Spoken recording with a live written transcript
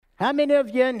How many of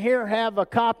you in here have a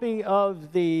copy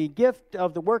of the Gift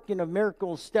of the Working of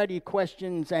Miracles Study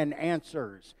Questions and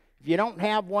Answers? If you don't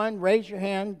have one, raise your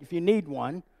hand if you need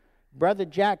one. Brother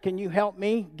Jack, can you help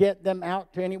me get them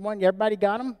out to anyone? Everybody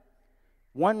got them?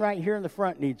 One right here in the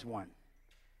front needs one.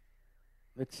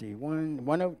 Let's see,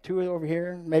 two over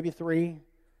here, maybe three.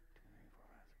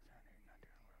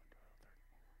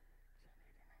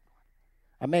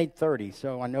 I made 30,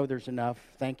 so I know there's enough.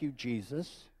 Thank you,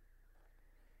 Jesus.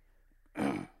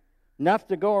 Enough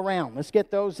to go around. Let's get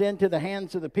those into the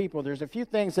hands of the people. There's a few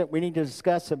things that we need to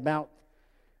discuss about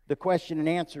the question and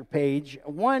answer page.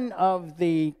 One of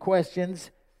the questions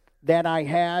that I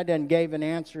had and gave an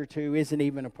answer to isn't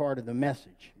even a part of the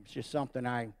message. It's just something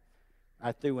I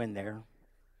threw in there.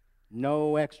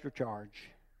 No extra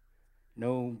charge.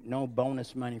 No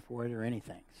bonus money for it or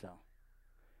anything. So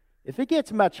if it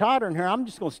gets much hotter in here, I'm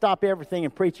just going to stop everything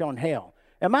and preach on hell.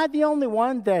 Am I the only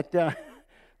one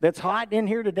that's hot in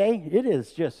here today? It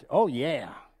is just, oh yeah.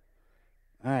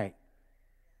 All right.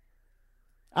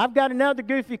 I've got another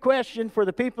goofy question for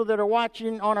the people that are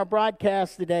watching on our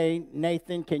broadcast today.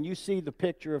 Nathan, can you see the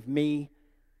picture of me?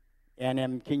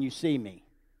 And can you see me?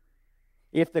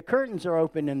 If the curtains are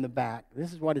open in the back,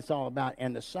 this is what it's all about,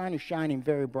 and the sun is shining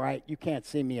very bright, you can't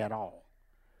see me at all.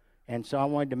 And so I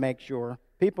wanted to make sure.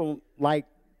 People like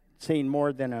seeing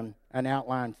more than an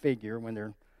outline figure when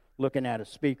they're looking at a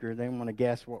speaker. They want to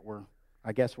guess what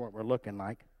we're looking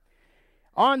like.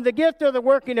 On the Gift of the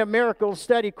Working of Miracles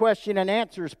Study Question and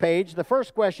Answers page, the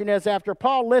first question is, after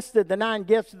Paul listed the 9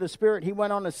 gifts of the Spirit, he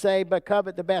went on to say, but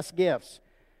covet the best gifts.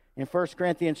 In 1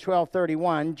 Corinthians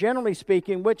 12:31, generally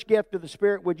speaking, which gift of the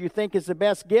Spirit would you think is the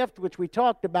best gift? Which we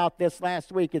talked about this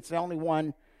last week. It's the only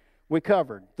one we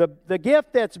covered. The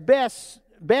gift that's best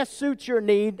suits your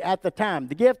need at the time.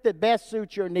 The gift that best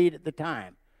suits your need at the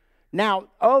time. Now,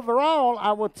 overall,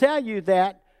 I will tell you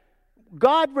that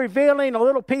God revealing a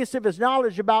little piece of His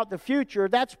knowledge about the future,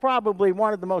 that's probably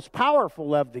one of the most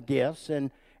powerful of the gifts.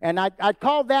 And I'd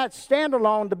call that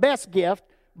standalone the best gift.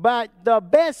 But the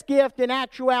best gift in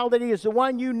actuality is the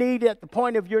one you need at the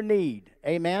point of your need.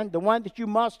 Amen? The one that you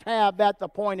must have at the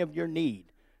point of your need.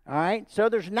 All right? So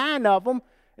there's 9 of them.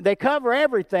 They cover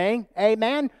everything.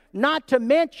 Amen? Not to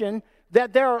mention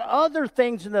that there are other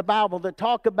things in the Bible that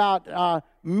talk about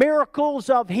miracles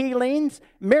of healings.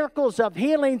 Miracles of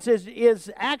healings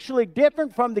is actually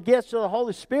different from the gifts of the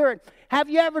Holy Spirit. Have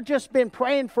you ever just been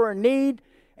praying for a need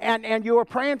and you were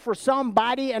praying for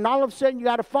somebody and all of a sudden you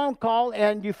got a phone call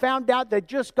and you found out they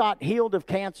just got healed of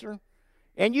cancer?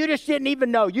 And you just didn't even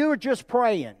know. You were just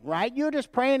praying, right? You were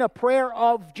just praying a prayer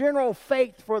of general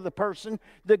faith for the person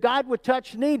that God would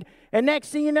touch the need. And next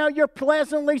thing you know, you're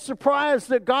pleasantly surprised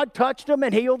that God touched them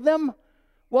and healed them.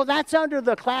 Well, that's under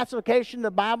the classification in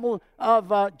the Bible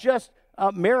of just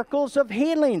miracles of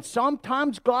healing.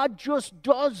 Sometimes God just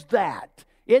does that.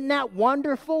 Isn't that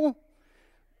wonderful?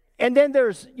 And then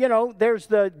there's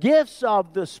the gifts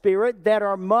of the Spirit that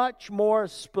are much more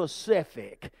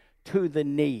specific to the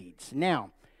needs.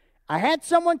 Now, I had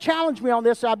someone challenge me on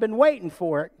this. I've been waiting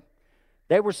for it.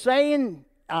 They were saying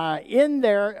in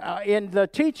the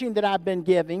teaching that I've been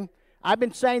giving, I've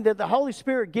been saying that the Holy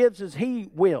Spirit gives as He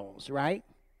wills, right?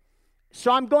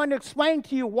 So I'm going to explain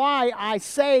to you why I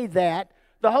say that.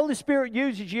 The Holy Spirit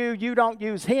uses you, you don't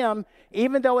use Him,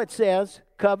 even though it says,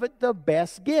 covet the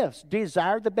best gifts.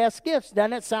 Desire the best gifts.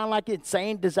 Doesn't it sound like it's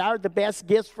saying desire the best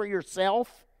gifts for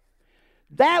yourself?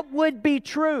 That would be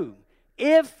true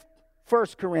if 1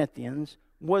 Corinthians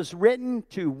was written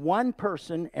to one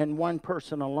person and one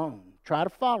person alone. Try to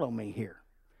follow me here.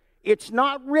 It's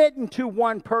not written to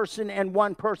one person and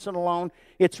one person alone.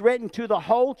 It's written to the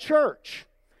whole church.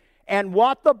 And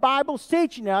what the Bible's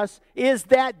teaching us is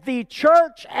that the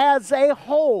church as a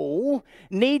whole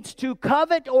needs to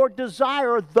covet or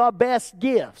desire the best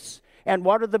gifts. And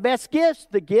what are the best gifts?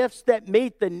 The gifts that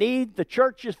meet the need the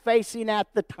church is facing at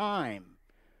the time.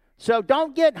 So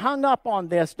don't get hung up on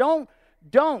this. Don't.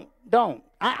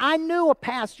 I knew a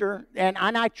pastor, and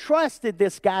I trusted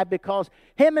this guy because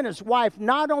him and his wife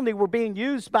not only were being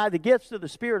used by the gifts of the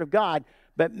Spirit of God,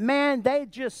 but man, they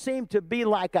just seemed to be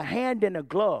like a hand in a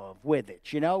glove with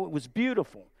it. You know, it was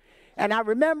beautiful. And I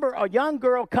remember a young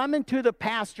girl coming to the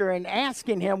pastor and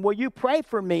asking him, will you pray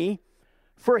for me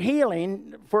for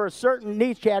healing for a certain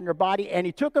need she had in her body? And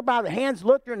he took her by the hands,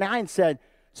 looked her in the eye and said,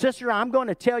 sister, I'm going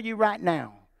to tell you right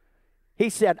now. He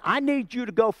said, I need you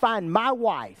to go find my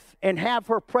wife and have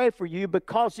her pray for you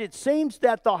because it seems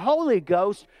that the Holy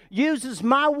Ghost uses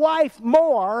my wife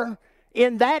more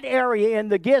in that area, in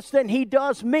the gifts, than he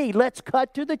does me. Let's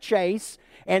cut to the chase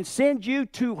and send you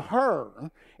to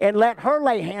her and let her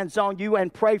lay hands on you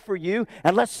and pray for you,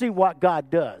 and let's see what God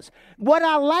does. What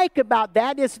I like about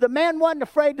that is the man wasn't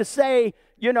afraid to say,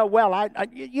 he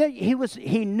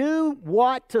knew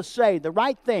what to say, the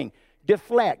right thing.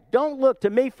 Deflect. Don't look to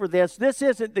me for this. This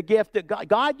isn't the gift that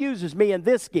God uses me in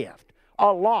this gift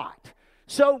a lot.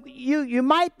 So you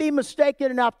might be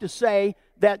mistaken enough to say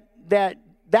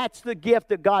that's the gift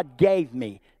that God gave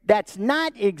me. That's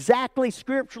not exactly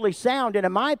scripturally sound, and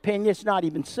in my opinion, it's not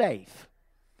even safe.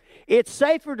 It's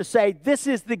safer to say, this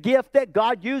is the gift that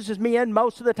God uses me in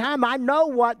most of the time. I know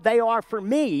what they are for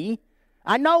me.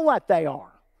 I know what they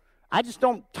are. I just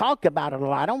don't talk about it a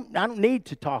lot. I don't need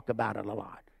to talk about it a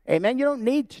lot. Amen? You don't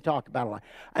need to talk about it a lot.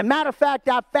 As a matter of fact,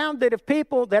 I've found that if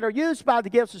people that are used by the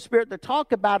gifts of the Spirit that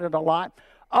talk about it a lot,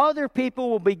 other people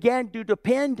will begin to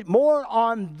depend more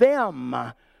on them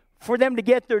for them to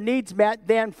get their needs met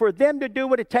than for them to do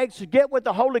what it takes to get with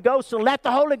the Holy Ghost and let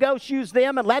the Holy Ghost use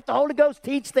them and let the Holy Ghost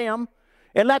teach them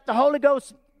and let the Holy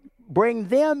Ghost bring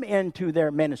them into their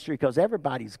ministry, because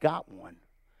everybody's got one.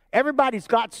 Everybody's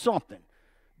got something.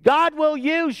 God will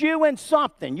use you in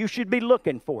something. You should be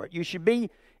looking for it. You should be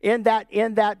in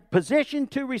that position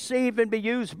to receive and be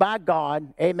used by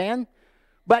God. Amen?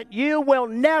 But you will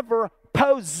never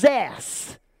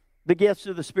possess the gifts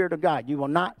of the Spirit of God. You will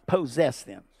not possess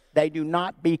them. They do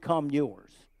not become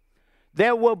yours.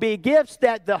 There will be gifts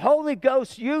that the Holy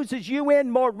Ghost uses you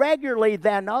in more regularly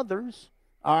than others.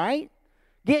 All right?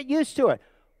 Get used to it.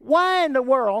 Why in the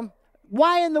world?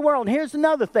 Here's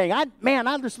another thing. I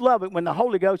just love it when the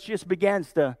Holy Ghost just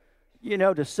begins to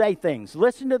say things.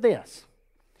 Listen to this.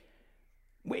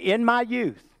 In my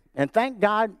youth, and thank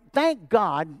God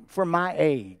for my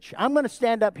age. I'm going to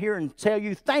stand up here and tell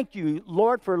you, thank you,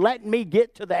 Lord, for letting me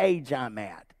get to the age I'm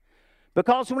at.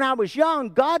 Because when I was young,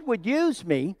 God would use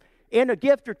me in a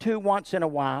gift or two once in a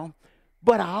while,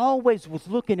 but I always was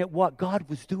looking at what God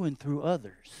was doing through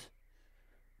others.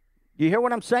 You hear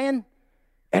what I'm saying?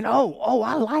 And I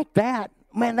like that.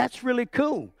 Man, that's really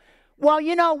cool. Well,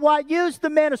 you know what? Use the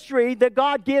ministry that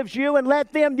God gives you and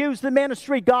let them use the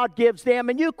ministry God gives them,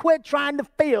 and you quit trying to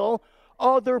fill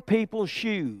other people's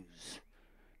shoes.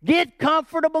 Get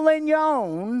comfortable in your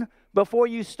own before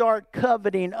you start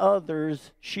coveting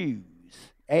others' shoes.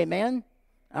 Amen?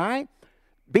 All right?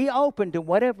 Be open to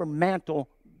whatever mantle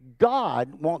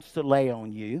God wants to lay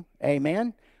on you.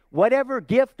 Amen? Whatever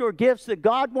gift or gifts that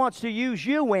God wants to use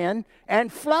you in,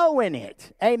 and flow in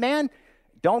it. Amen?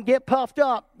 Don't get puffed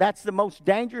up. That's the most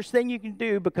dangerous thing you can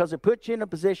do, because it puts you in a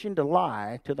position to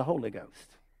lie to the Holy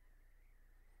Ghost.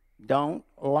 Don't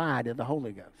lie to the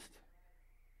Holy Ghost.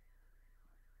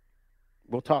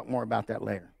 We'll talk more about that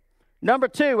later. Number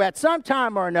 2, at some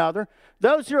time or another,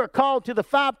 those who are called to the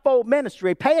fivefold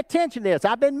ministry, pay attention to this.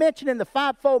 I've been mentioning the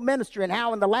fivefold ministry and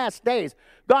how in the last days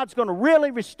God's going to really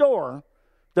restore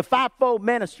the fivefold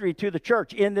ministry to the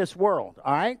church in this world,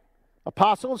 all right?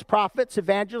 Apostles, prophets,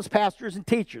 evangelists, pastors, and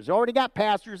teachers. Already got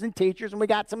pastors and teachers, and we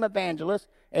got some evangelists.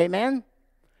 Amen?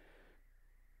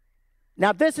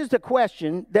 Now, this is the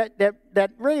question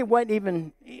that really wasn't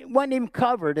even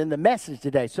covered in the message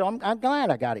today, so I'm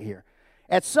glad I got it here.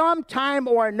 At some time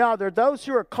or another, those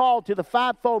who are called to the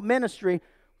fivefold ministry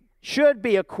should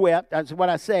be equipped, that's what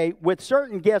I say, with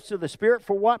certain gifts of the Spirit.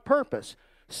 For what purpose?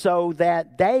 So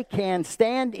that they can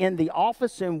stand in the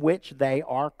office in which they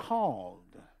are called.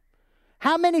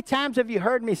 How many times have you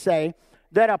heard me say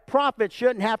that a prophet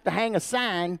shouldn't have to hang a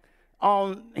sign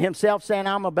on himself saying,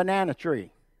 I'm a banana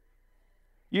tree?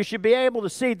 You should be able to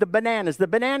see the bananas. The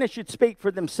bananas should speak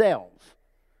for themselves.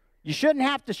 You shouldn't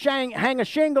have to hang a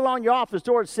shingle on your office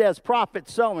door that says, Prophet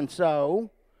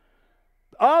so-and-so.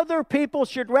 Other people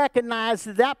should recognize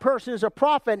that person is a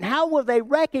prophet. And how will they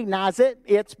recognize it?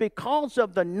 It's because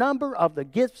of the number of the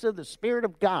gifts of the Spirit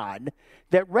of God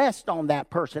that rest on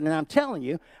that person. And I'm telling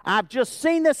you, I've just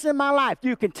seen this in my life.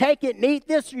 You can take it and eat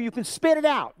this, or you can spit it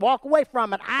out. Walk away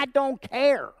from it. I don't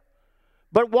care.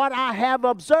 But what I have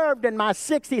observed in my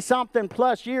 60-something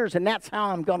plus years, and that's how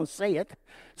I'm going to say it,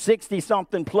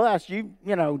 60-something plus, you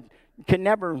can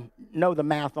never know the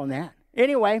math on that.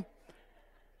 Anyway,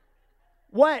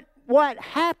 what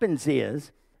happens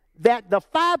is that the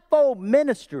fivefold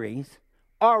ministries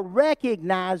are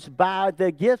recognized by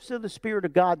the gifts of the Spirit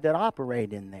of God that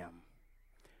operate in them.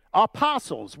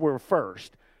 Apostles were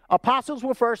first. Apostles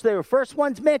were first. They were first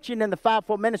ones mentioned in the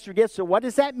fivefold ministry gifts. So what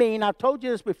does that mean? I've told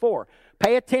you this before.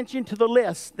 Pay attention to the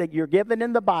list that you're given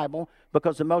in the Bible,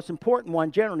 because the most important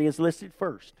one generally is listed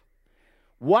first.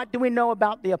 What do we know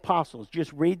about the apostles?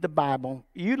 Just read the Bible.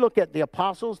 You look at the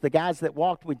apostles, the guys that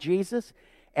walked with Jesus,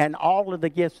 and all of the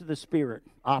gifts of the Spirit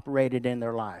operated in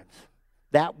their lives.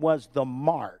 That was the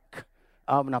mark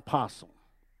of an apostle.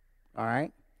 All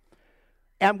right?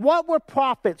 And what were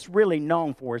prophets really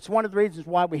known for? It's one of the reasons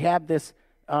why we have this,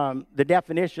 the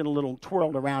definition a little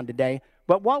twirled around today.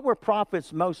 But what were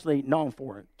prophets mostly known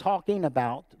for? Talking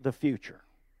about the future.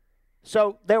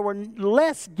 So there were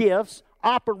less gifts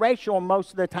operational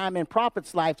most of the time in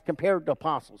prophets' lives compared to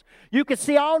apostles. You could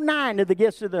see all 9 of the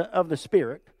gifts of the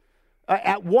Spirit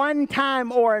at one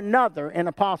time or another in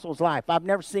apostles' life. I've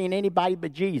never seen anybody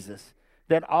but Jesus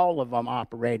that all of them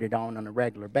operated on a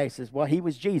regular basis. Well, he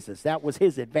was Jesus. That was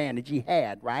his advantage he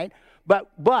had, right?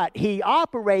 But he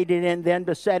operated in them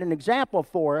to set an example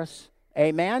for us,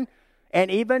 amen, and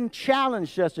even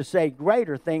challenged us to say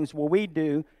greater things will we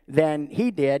do than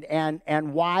he did.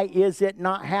 And why is it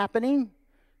not happening?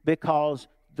 Because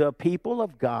the people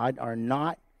of God are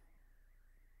not,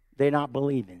 they're not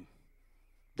believing.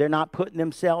 They're not putting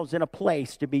themselves in a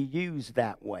place to be used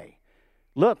that way.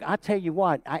 Look, I tell you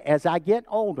what, as I get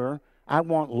older, I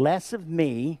want less of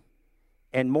me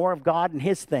and more of God and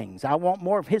his things. I want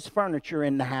more of his furniture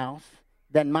in the house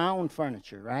than my own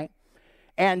furniture, right?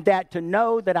 And that to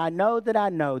know that I know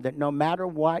that no matter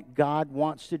what God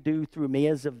wants to do through me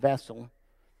as a vessel,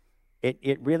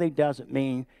 it really doesn't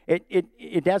mean,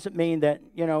 it doesn't mean that,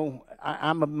 you know,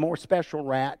 I'm a more special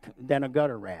rat than a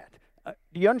gutter rat.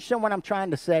 Do you understand what I'm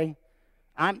trying to say?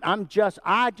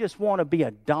 I just want to be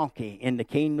a donkey in the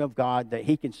kingdom of God that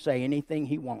he can say anything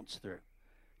he wants through.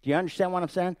 Do you understand what I'm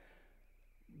saying?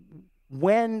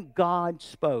 When God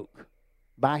spoke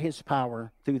by his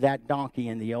power through that donkey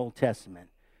in the Old Testament,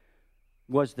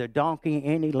 was the donkey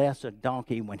any less a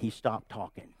donkey when he stopped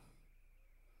talking?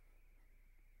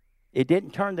 It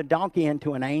didn't turn the donkey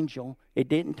into an angel. It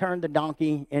didn't turn the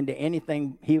donkey into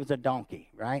anything. He was a donkey,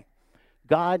 right?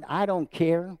 God, I don't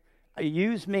care.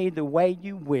 Use me the way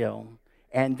you will,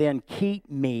 and then keep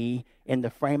me in the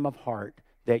frame of heart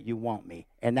that you want me.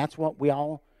 And that's what we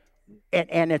all,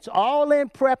 and it's all in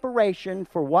preparation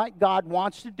for what God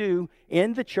wants to do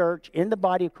in the church, in the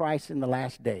body of Christ in the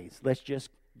last days. Let's just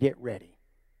get ready.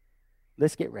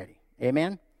 Let's get ready.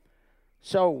 Amen?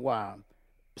 So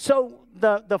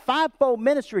the fivefold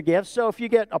ministry gifts, so if you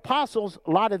get apostles,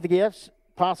 a lot of the gifts,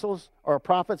 apostles or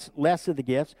prophets, less of the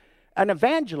gifts. An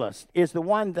evangelist is the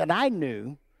one that I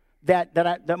knew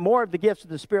that more of the gifts of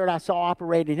the Spirit I saw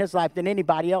operate in his life than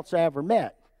anybody else I ever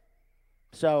met.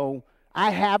 So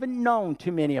I haven't known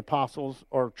too many apostles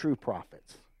or true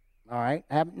prophets. All right?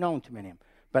 I haven't known too many of them.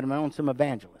 But I've known some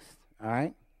evangelists. All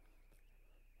right?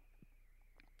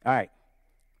 All right.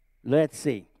 Let's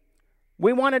see.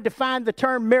 We want to define the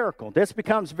term miracle. This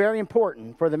becomes very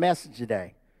important for the message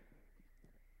today.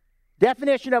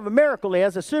 Definition of a miracle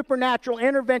is a supernatural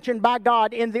intervention by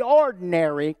God in the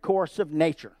ordinary course of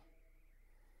nature.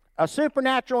 A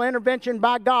supernatural intervention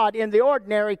by God in the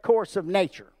ordinary course of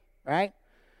nature, right?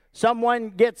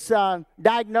 Someone gets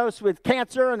diagnosed with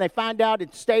cancer and they find out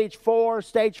it's stage 4,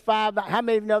 stage 5. How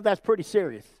many of you know that's pretty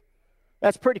serious?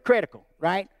 That's pretty critical,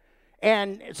 right?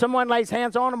 And someone lays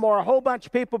hands on them, or a whole bunch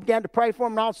of people begin to pray for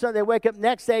them, and all of a sudden they wake up the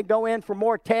next day, go in for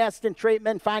more tests and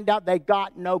treatment, and find out they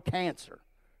got no cancer.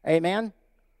 Amen?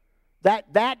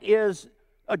 That is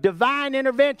a divine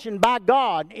intervention by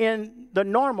God in the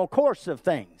normal course of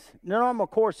things, the normal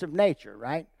course of nature,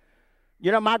 right?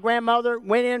 You know, my grandmother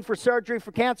went in for surgery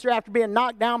for cancer after being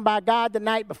knocked down by God the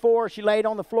night before. She laid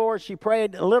on the floor. She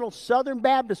prayed. A little Southern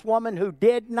Baptist woman who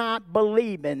did not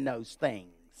believe in those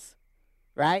things,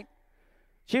 right?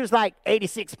 She was like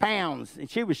 86 pounds, and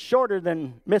she was shorter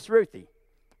than Miss Ruthie.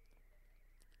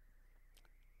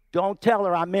 Don't tell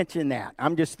her I mentioned that.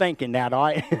 I'm just thinking that, all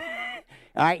right? All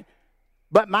right?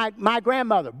 But my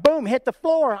grandmother, boom, hit the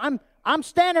floor. I'm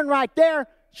standing right there.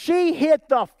 She hit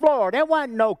the floor. There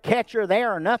wasn't no catcher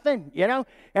there or nothing, you know.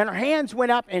 And her hands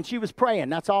went up, and she was praying.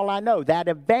 That's all I know. That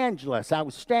evangelist, I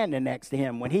was standing next to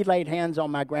him when he laid hands on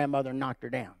my grandmother and knocked her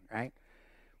down, right?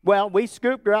 Well, we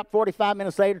scooped her up 45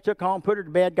 minutes later, took her home, put her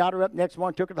to bed, got her up next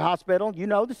morning, took her to the hospital. You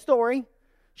know the story.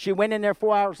 She went in there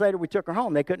 4 hours later. We took her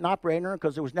home. They couldn't operate on her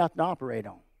because there was nothing to operate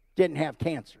on. Didn't have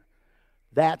cancer.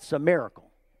 That's a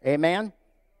miracle. Amen?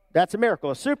 That's a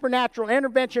miracle. A supernatural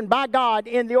intervention by God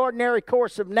in the ordinary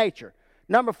course of nature.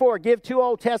 Number 4, give 2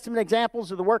 Old Testament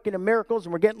examples of the working of miracles,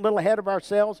 and we're getting a little ahead of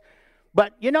ourselves.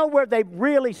 But you know where they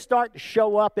really start to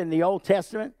show up in the Old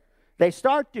Testament? They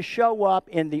start to show up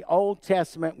in the Old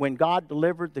Testament when God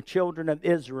delivered the children of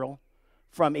Israel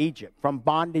from Egypt, from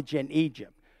bondage in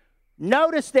Egypt.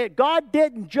 Notice that God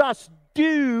didn't just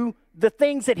do the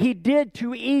things that he did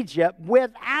to Egypt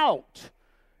without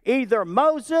either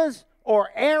Moses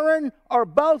or Aaron or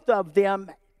both of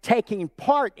them taking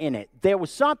part in it. There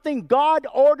was something God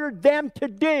ordered them to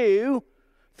do,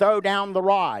 throw down the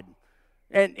rod.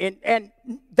 And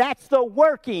that's the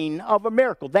working of a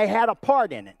miracle. They had a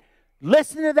part in it.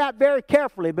 Listen to that very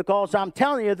carefully, because I'm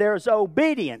telling you, there's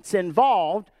obedience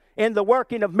involved in the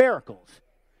working of miracles.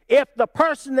 If the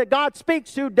person that God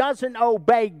speaks to doesn't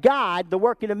obey God, the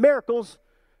working of miracles,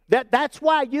 that's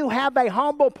why you have a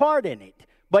humble part in it.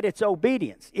 But it's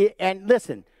obedience. And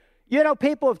listen, you know,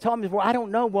 people have told me, well, I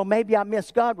don't know. Well, maybe I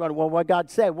missed God. Well, what God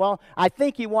said? Well, I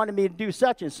think He wanted me to do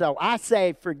such and so. I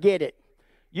say, forget it.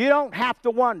 You don't have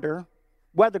to wonder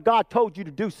whether God told you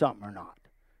to do something or not.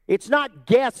 It's not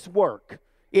guesswork.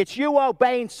 It's you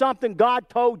obeying something God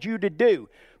told you to do.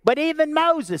 But even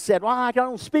Moses said, well, I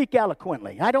don't speak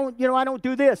eloquently. I don't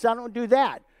do this. I don't do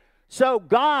that. So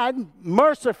God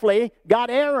mercifully got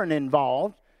Aaron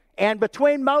involved. And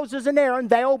between Moses and Aaron,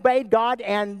 they obeyed God,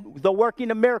 and the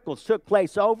working of miracles took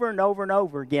place over and over and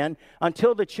over again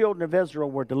until the children of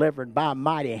Israel were delivered by a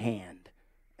mighty hand.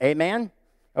 Amen?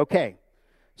 Okay.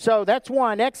 So that's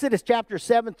one. Exodus chapter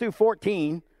 7 through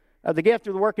 14. The gift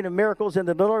of the working of miracles and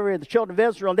the delivery of the children of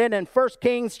Israel. And then in 1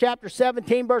 Kings chapter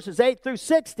 17, verses 8 through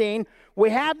 16, we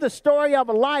have the story of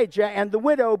Elijah and the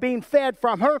widow being fed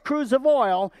from her cruse of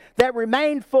oil that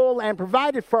remained full and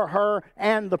provided for her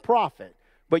and the prophet.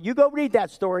 But you go read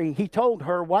that story. He told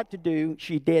her what to do.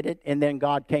 She did it, and then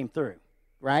God came through,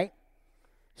 right?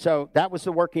 So that was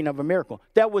the working of a miracle.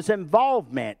 There was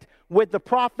involvement with the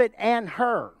prophet and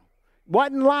her.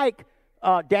 Wasn't like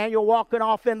Daniel walking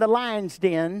off in the lion's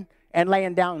den and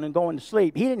laying down and going to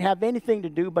sleep. He didn't have anything to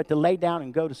do but to lay down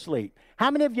and go to sleep.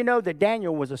 How many of you know that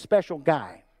Daniel was a special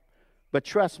guy? But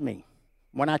trust me,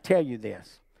 when I tell you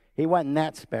this, he wasn't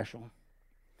that special.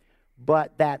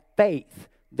 But that faith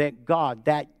that God,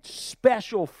 that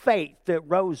special faith that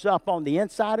rose up on the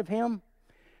inside of him,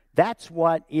 that's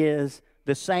what is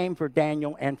the same for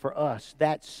Daniel and for us.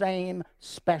 That same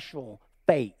special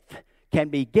faith can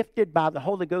be gifted by the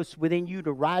Holy Ghost within you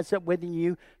to rise up within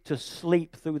you to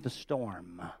sleep through the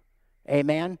storm.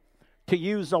 Amen? To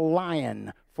use a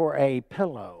lion for a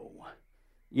pillow,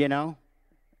 you know?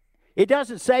 It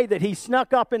doesn't say that he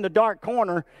snuck up in the dark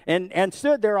corner and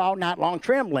stood there all night long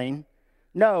trembling.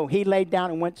 No, he laid down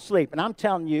and went to sleep. And I'm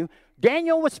telling you,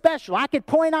 Daniel was special. I could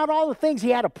point out all the things.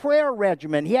 He had a prayer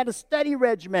regimen. He had a study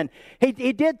regimen.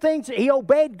 He did things. He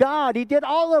obeyed God. He did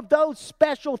all of those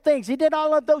special things. He did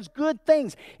all of those good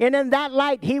things. And in that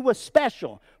light, he was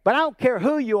special. But I don't care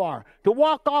who you are. To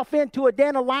walk off into a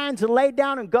den of lions and lay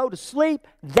down and go to sleep,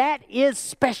 that is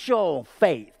special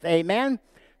faith. Amen?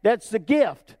 That's the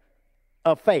gift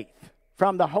of faith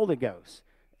from the Holy Ghost.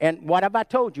 And what have I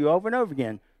told you over and over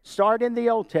again? Start in the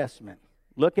Old Testament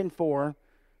looking for,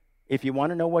 if you want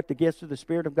to know what the gifts of the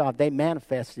Spirit of God, they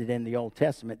manifested in the Old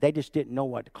Testament. They just didn't know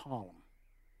what to call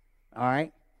them. All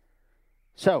right?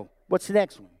 So, what's the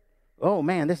next one? Oh,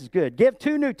 man, this is good. Give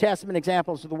 2 New Testament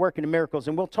examples of the working of miracles,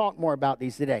 and we'll talk more about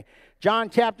these today. John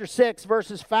chapter 6,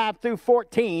 verses 5 through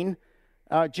 14,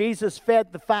 Jesus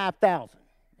fed the 5,000.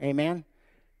 Amen?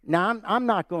 Now, I'm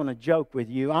not going to joke with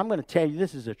you. I'm going to tell you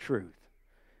this is the truth.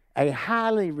 A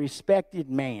highly respected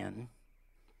man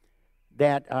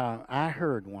that I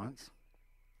heard once.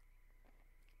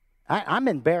 I'm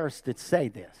embarrassed to say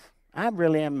this. I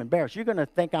really am embarrassed. You're going to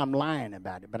think I'm lying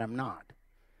about it, but I'm not.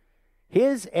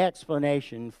 His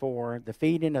explanation for the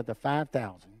feeding of the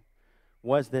 5,000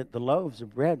 was that the loaves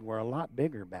of bread were a lot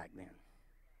bigger back then.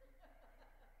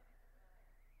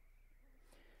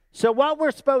 So what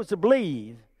we're supposed to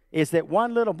believe is that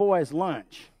one little boy's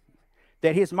lunch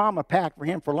that his mama packed for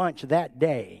him for lunch that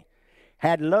day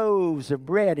had loaves of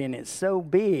bread in it so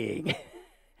big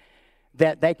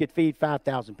that they could feed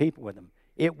 5,000 people with them.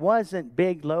 It wasn't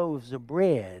big loaves of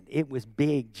bread. It was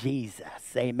big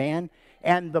Jesus. Amen?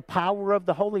 And the power of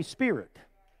the Holy Spirit.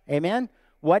 Amen?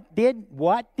 What did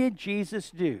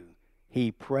Jesus do?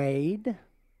 He prayed,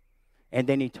 and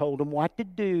then he told them what to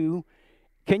do.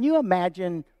 Can you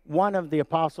imagine one of the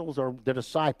apostles or the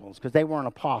disciples, because they weren't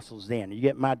apostles then. You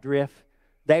get my drift?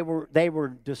 They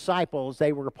were disciples.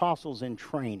 They were apostles in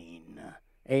training.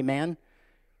 Amen?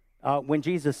 When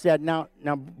Jesus said, now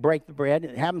break the bread,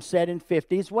 have them set in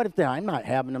 50s. What if I'm not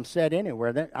having them set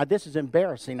anywhere? This is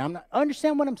embarrassing.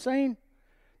 Understand what I'm saying?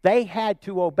 They had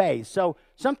to obey. So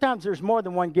sometimes there's more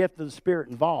than one gift of the Spirit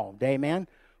involved. Amen?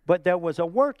 But there was a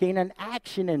working, an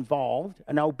action involved,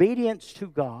 an obedience to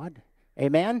God.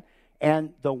 Amen?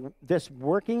 And this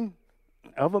working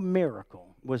of a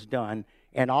miracle was done,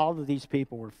 and all of these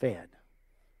people were fed.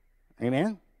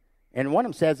 Amen? And one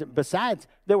of them says that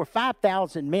there were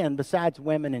 5,000 men besides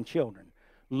women and children.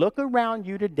 Look around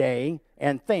you today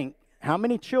and think, how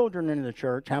many children are in the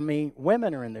church, how many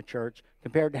women are in the church,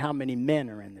 compared to how many men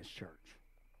are in this church.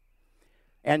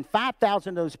 And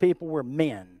 5,000 of those people were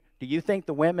men. Do you think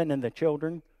the women and the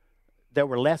children, there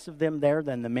were less of them there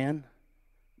than the men?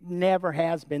 Never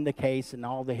has been the case in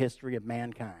all the history of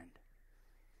mankind.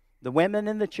 The women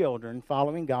and the children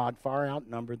following God far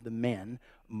outnumbered the men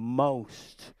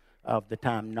most of the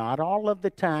time. Not all of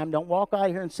the time. Don't walk out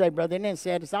here and say, Brother Nan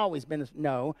said it's always been.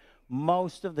 No,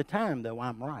 most of the time, though,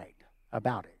 I'm right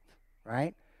about it,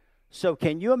 right? So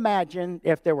can you imagine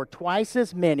if there were twice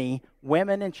as many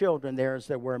women and children there as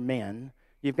there were men?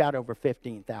 You've got over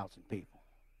 15,000 people.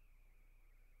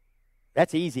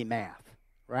 That's easy math,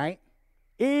 right?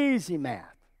 Easy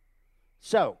math.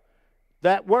 So,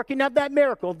 that working of that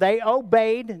miracle, they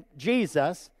obeyed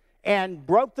Jesus and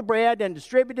broke the bread and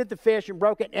distributed the fish and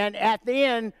broke it. And at the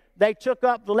end, they took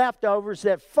up the leftovers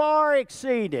that far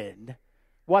exceeded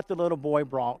what the little boy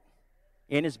brought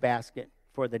in his basket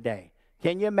for the day.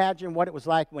 Can you imagine what it was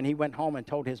like when he went home and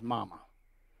told his mama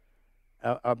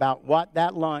about what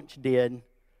that lunch did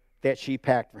that she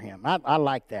packed for him? I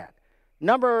like that.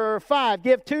 Number 5,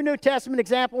 give 2 New Testament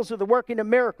examples of the working of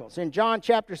miracles. In John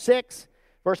chapter 6,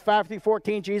 verse 5 through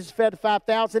 14, Jesus fed the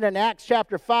 5,000. In Acts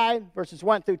chapter 5, verses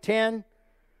 1 through 10,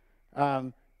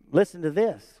 listen to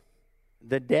this.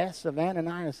 The deaths of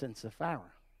Ananias and Sapphira.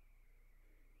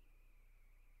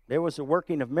 There was a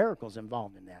working of miracles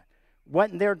involved in that.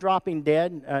 Wasn't there dropping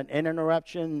dead an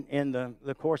interruption in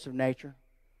the course of nature?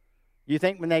 You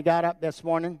think when they got up that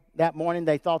morning,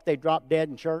 they thought they dropped dead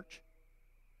in church?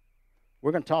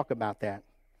 We're going to talk about that.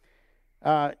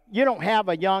 You don't have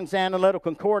a Young's Analytical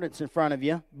Concordance in front of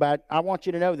you, but I want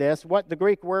you to know this. What the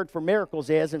Greek word for miracles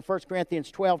is in 1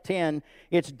 Corinthians 12:10,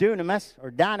 it's dunamis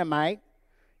or dynamite.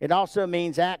 It also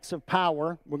means acts of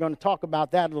power. We're going to talk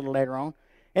about that a little later on.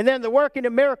 And then the working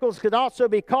of miracles could also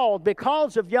be called,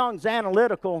 because of Young's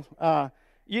Analytical,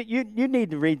 you need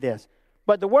to read this.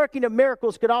 But the working of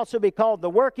miracles could also be called the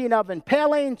working of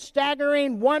impelling,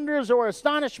 staggering wonders or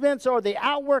astonishments, or the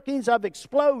outworkings of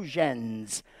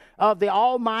explosions of the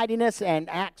almightiness and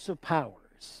acts of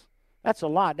powers. That's a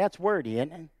lot. That's wordy,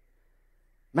 isn't it?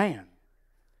 Man.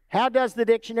 How does the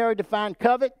dictionary define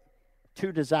covet?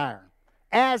 To desire.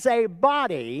 As a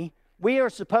body, we are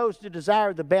supposed to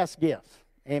desire the best gifts.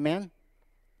 Amen?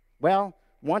 Well,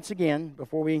 once again,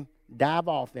 before we dive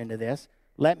off into this,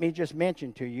 let me just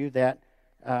mention to you that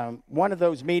one of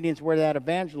those meetings where that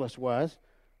evangelist was,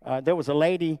 there was a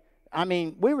lady. I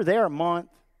mean, we were there a month,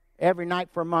 every night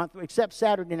for a month, except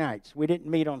Saturday nights. We didn't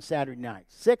meet on Saturday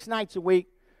nights. 6 nights a week.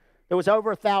 There was over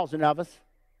 1,000 of us.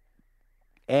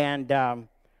 And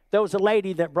there was a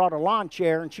lady that brought a lawn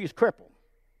chair, and she was crippled.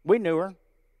 We knew her.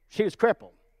 She was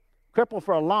crippled. Crippled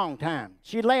for a long time.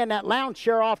 She'd lay in that lounge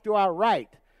chair off to our right.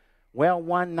 Well,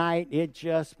 one night, it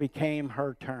just became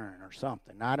her turn or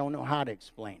something. I don't know how to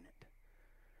explain it.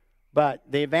 But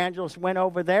the evangelist went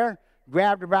over there,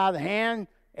 grabbed her by the hand,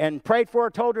 and prayed for her,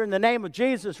 told her in the name of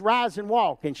Jesus, rise and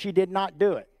walk. And she did not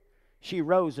do it. She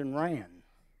rose and ran.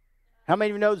 How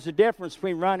many of you know there's a difference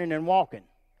between running and walking?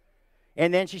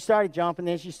 And then she started jumping,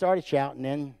 then she started shouting,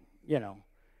 then, you know.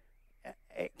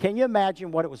 Can you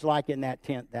imagine what it was like in that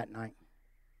tent that night?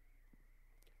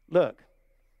 Look,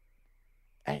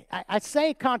 I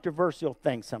say controversial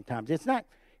things sometimes. It's not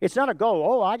a goal,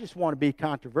 oh, I just want to be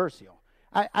controversial.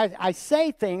 I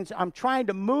say things, I'm trying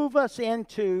to move us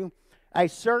into a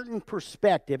certain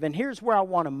perspective, and here's where I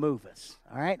want to move us,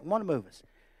 all right? I want to move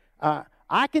us.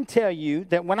 I can tell you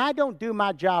that when I don't do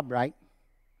my job right,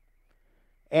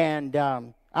 and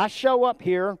I show up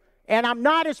here, and I'm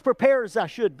not as prepared as I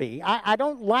should be. I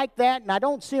don't like that, and I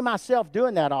don't see myself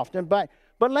doing that often, but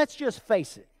let's just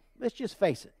face it. Let's just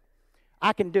face it.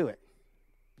 I can do it.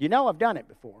 You know I've done it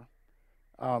before.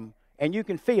 And you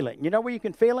can feel it. You know where you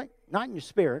can feel it? Not in your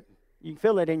spirit. You can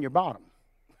feel it in your bottom.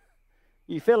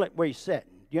 You feel it where you're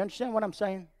sitting. Do you understand what I'm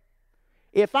saying?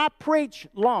 If I preach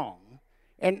long,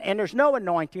 and there's no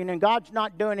anointing, and God's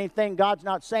not doing anything, God's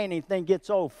not saying anything, gets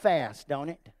old fast, don't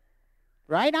it?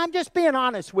 Right? I'm just being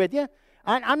honest with you.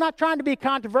 I'm not trying to be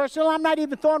controversial. I'm not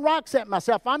even throwing rocks at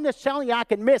myself. I'm just telling you I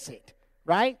can miss it.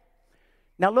 Right?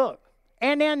 Now look.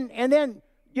 And then,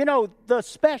 you know, the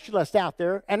specialist out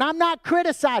there, and I'm not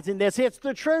criticizing this. It's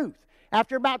the truth.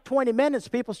 After about 20 minutes,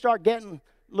 people start getting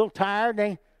a little tired,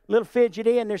 a little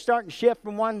fidgety, and they're starting to shift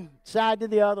from one side to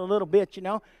the other a little bit, you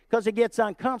know, because it gets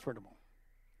uncomfortable.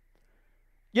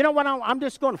 You know what? I'm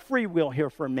just going to freewheel here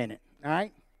for a minute. All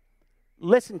right?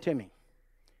 Listen to me.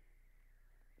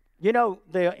 You know,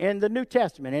 in the New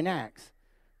Testament, in Acts,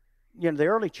 you know, the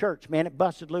early church, man, it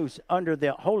busted loose under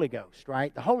the Holy Ghost,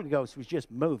 right? The Holy Ghost was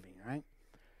just moving, right?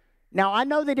 Now, I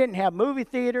know they didn't have movie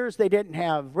theaters, they didn't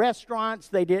have restaurants,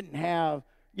 they didn't have,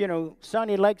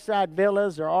 sunny lakeside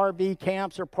villas or RV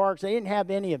camps or parks. They didn't have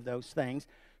any of those things.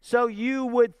 So you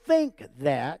would think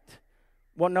that,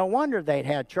 well, no wonder they'd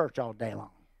had church all day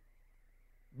long.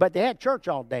 But they had church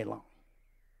all day long,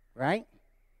 right?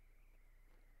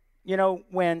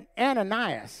 When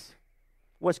Ananias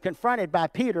was confronted by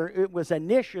Peter, it was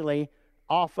initially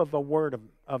off of a word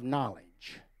of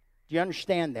knowledge. Do you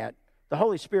understand that? The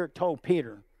Holy Spirit told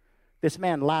Peter, this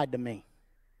man lied to me.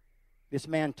 This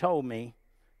man told me,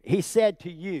 he said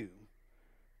to you,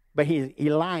 but he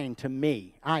lying to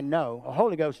me. I know, the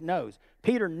Holy Ghost knows.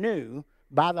 Peter knew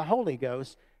by the Holy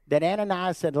Ghost that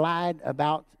Ananias had lied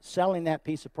about selling that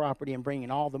piece of property and bringing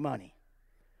all the money.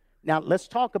 Now, let's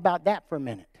talk about that for a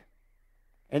minute.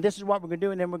 And this is what we're going to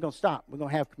do, and then we're going to stop. We're going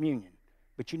to have communion.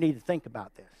 But you need to think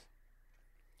about this.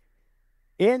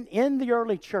 In the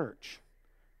early church,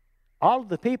 all of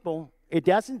the people, it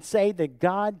doesn't say that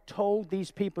God told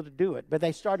these people to do it, but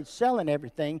they started selling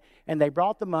everything, and they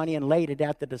brought the money and laid it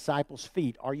at the disciples'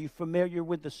 feet. Are you familiar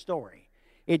with the story?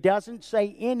 It doesn't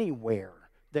say anywhere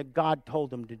that God told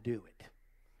them to do it.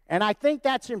 And I think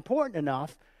that's important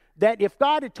enough that if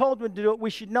God had told them to do it, we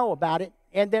should know about it,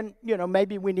 and then,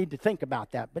 maybe we need to think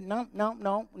about that. But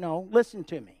no, listen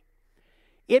to me.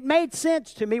 It made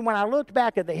sense to me when I looked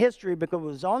back at the history, because it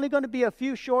was only going to be a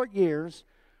few short years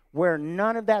where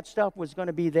none of that stuff was going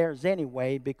to be theirs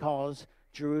anyway, because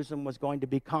Jerusalem was going to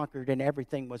be conquered and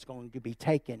everything was going to be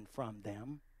taken from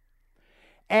them.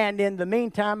 And in the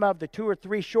meantime of the 2 or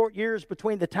 3 short years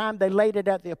between the time they laid it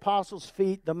at the apostles'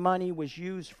 feet, the money was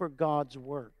used for God's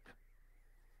work.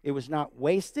 It was not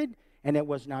wasted and it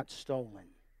was not stolen.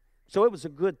 So it was a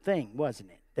good thing, wasn't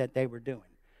it, that they were doing.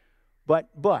 But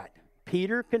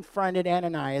Peter confronted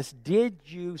Ananias, did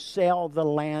you sell the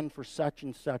land for such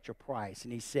and such a price?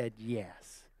 And he said,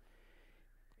 yes.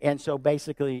 And so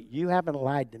basically, you haven't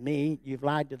lied to me. You've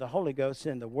lied to the Holy Ghost.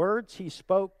 And the words he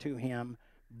spoke to him,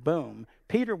 boom,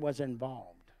 Peter was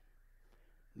involved.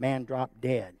 Man dropped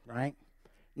dead, right?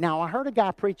 Now, I heard a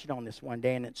guy preaching on this one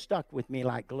day, and it stuck with me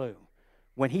like glue.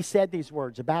 When he said these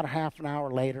words, about a half an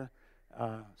hour later,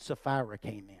 Sapphira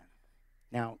came in.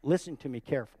 Now, listen to me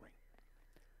carefully.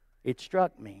 It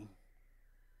struck me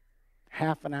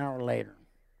half an hour later.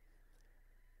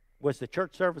 Was the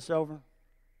church service over?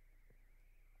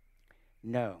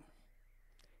 No.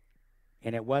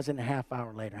 And it wasn't a half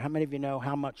hour later. How many of you know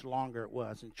how much longer it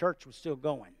was? And church was still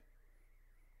going.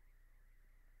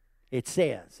 It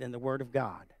says in the Word of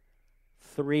God,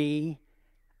 3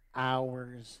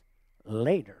 hours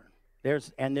later.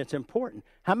 And it's important.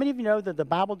 How many of you know that the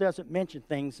Bible doesn't mention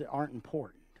things that aren't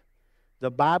important? The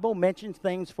Bible mentions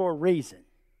things for a reason.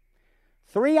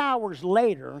 3 hours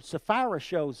later, Sapphira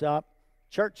shows up,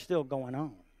 church still going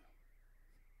on.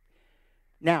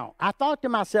 Now, I thought to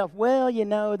myself, well,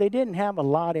 they didn't have a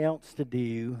lot else to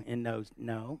do in those.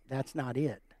 No, that's not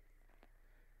it.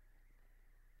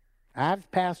 I've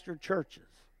pastored churches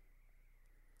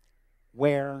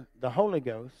where the Holy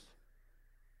Ghost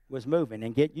was moving,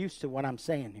 and get used to what I'm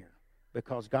saying here,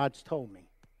 because God's told me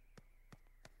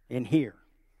in here.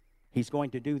 He's going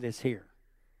to do this here.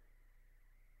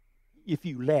 If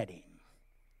you let him,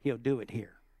 he'll do it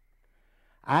here.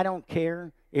 I don't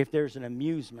care if there's an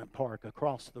amusement park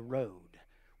across the road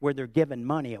where they're giving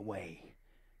money away.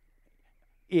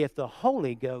 If the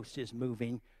Holy Ghost is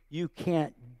moving, you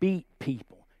can't beat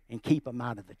people and keep them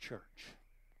out of the church.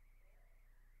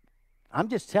 I'm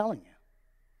just telling you.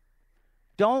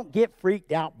 Don't get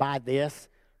freaked out by this.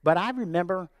 But I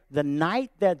remember the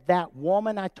night that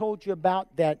woman I told you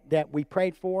about that we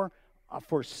prayed for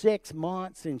 6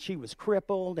 months, and she was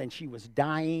crippled and she was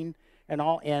dying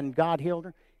and God healed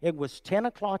her. It was 10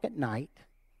 o'clock at night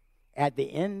at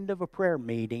the end of a prayer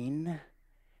meeting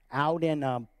out in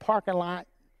a parking lot.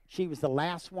 She was the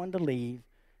last one to leave,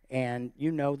 and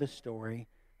you know the story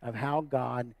of how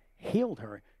God healed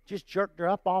her. Just jerked her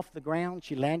up off the ground.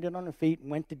 She landed on her feet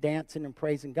and went to dancing and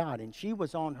praising God. And she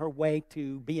was on her way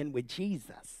to being with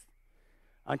Jesus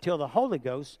until the Holy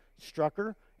Ghost struck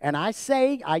her. And I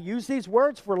use these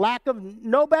words for lack of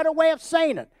no better way of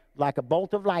saying it, like a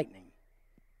bolt of lightning.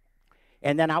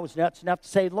 And then I was nuts enough to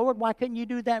say, Lord, why couldn't you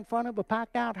do that in front of a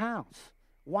packed out house?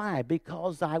 Why?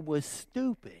 Because I was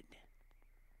stupid.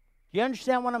 You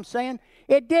understand what I'm saying?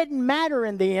 It didn't matter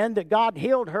in the end that God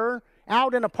healed her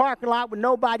out in a parking lot with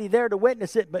nobody there to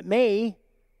witness it but me,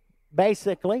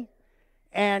 basically.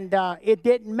 And it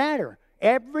didn't matter.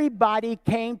 Everybody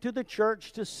came to the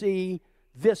church to see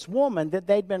this woman that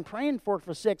they'd been praying for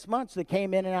 6 months, that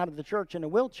came in and out of the church in a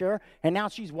wheelchair, and now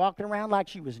she's walking around like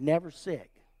she was never sick.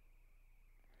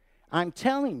 I'm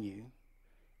telling you,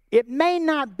 It may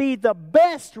not be the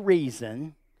best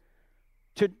reason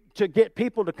to get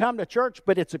people to come to church,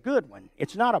 but it's a good one.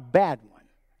 It's not a bad one.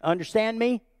 Understand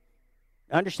me?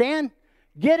 Understand?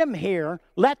 Get them here.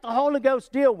 Let the Holy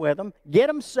Ghost deal with them. Get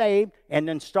them saved, and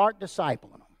then start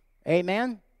discipling them.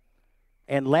 Amen?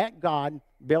 And let God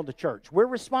build a church. We're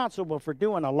responsible for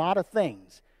doing a lot of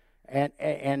things.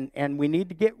 And we need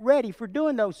to get ready for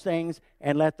doing those things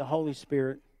and let the Holy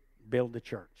Spirit build the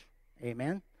church.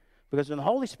 Amen? Because when the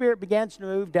Holy Spirit begins to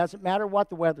move, doesn't matter what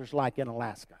the weather's like in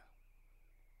Alaska.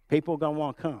 People are going to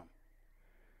want to come.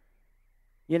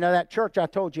 You know, that church I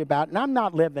told you about, and I'm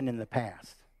not living in the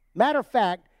past.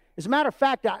 As a matter of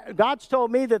fact, God's told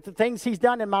me that the things He's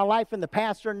done in my life in the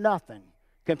past are nothing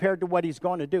compared to what He's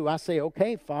going to do. I say,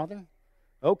 okay, Father,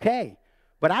 okay.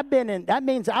 But that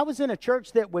means I was in a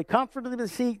church that would comfortably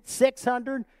seat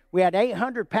 600. We had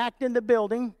 800 packed in the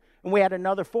building, and we had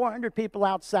another 400 people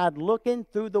outside looking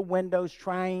through the windows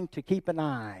trying to keep an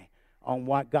eye on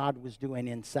what God was doing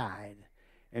inside.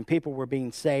 And people were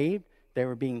being saved. They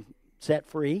were being set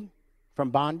free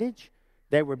from bondage.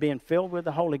 They were being filled with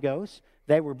the Holy Ghost.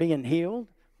 They were being healed.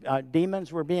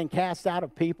 Demons were being cast out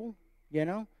of people, you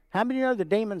know. How many know the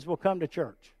demons will come to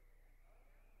church?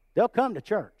 They'll come to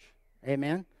church.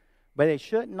 Amen. But they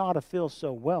shouldn't ought to feel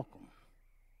so welcome.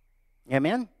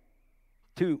 Amen.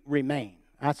 To remain.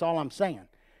 That's all I'm saying.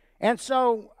 And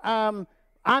so I'm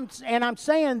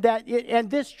saying that and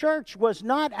this church was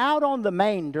not out on the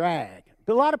main drag.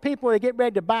 A lot of people, they get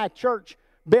ready to buy a church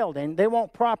building, they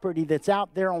want property that's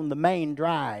out there on the main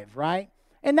drive, right?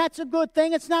 And that's a good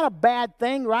thing. It's not a bad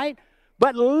thing, right?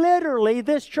 But literally,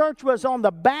 this church was on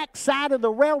the back side of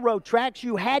the railroad tracks.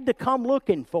 You had to come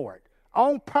looking for it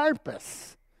on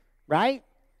purpose, right?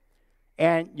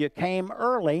 And you came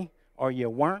early or you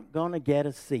weren't going to get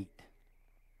a seat,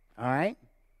 all right?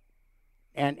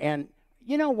 And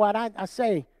you know what? I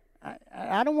say,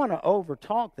 I don't want to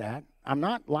overtalk that. I'm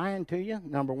not lying to you,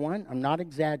 number one. I'm not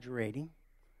exaggerating.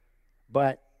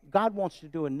 But God wants to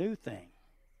do a new thing.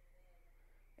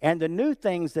 And the new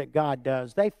things that God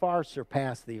does, they far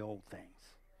surpass the old things.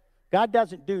 God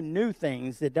doesn't do new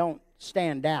things that don't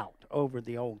stand out over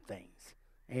the old things.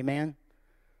 Amen?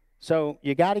 So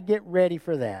you got to get ready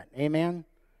for that. Amen?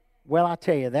 Well, I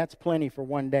tell you, that's plenty for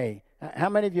one day. How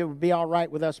many of you would be all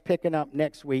right with us picking up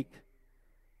next week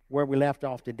where we left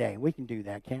off today? We can do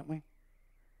that, can't we?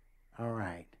 All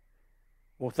right.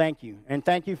 Well, thank you. And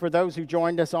thank you for those who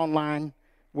joined us online.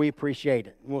 We appreciate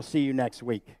it. We'll see you next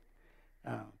week.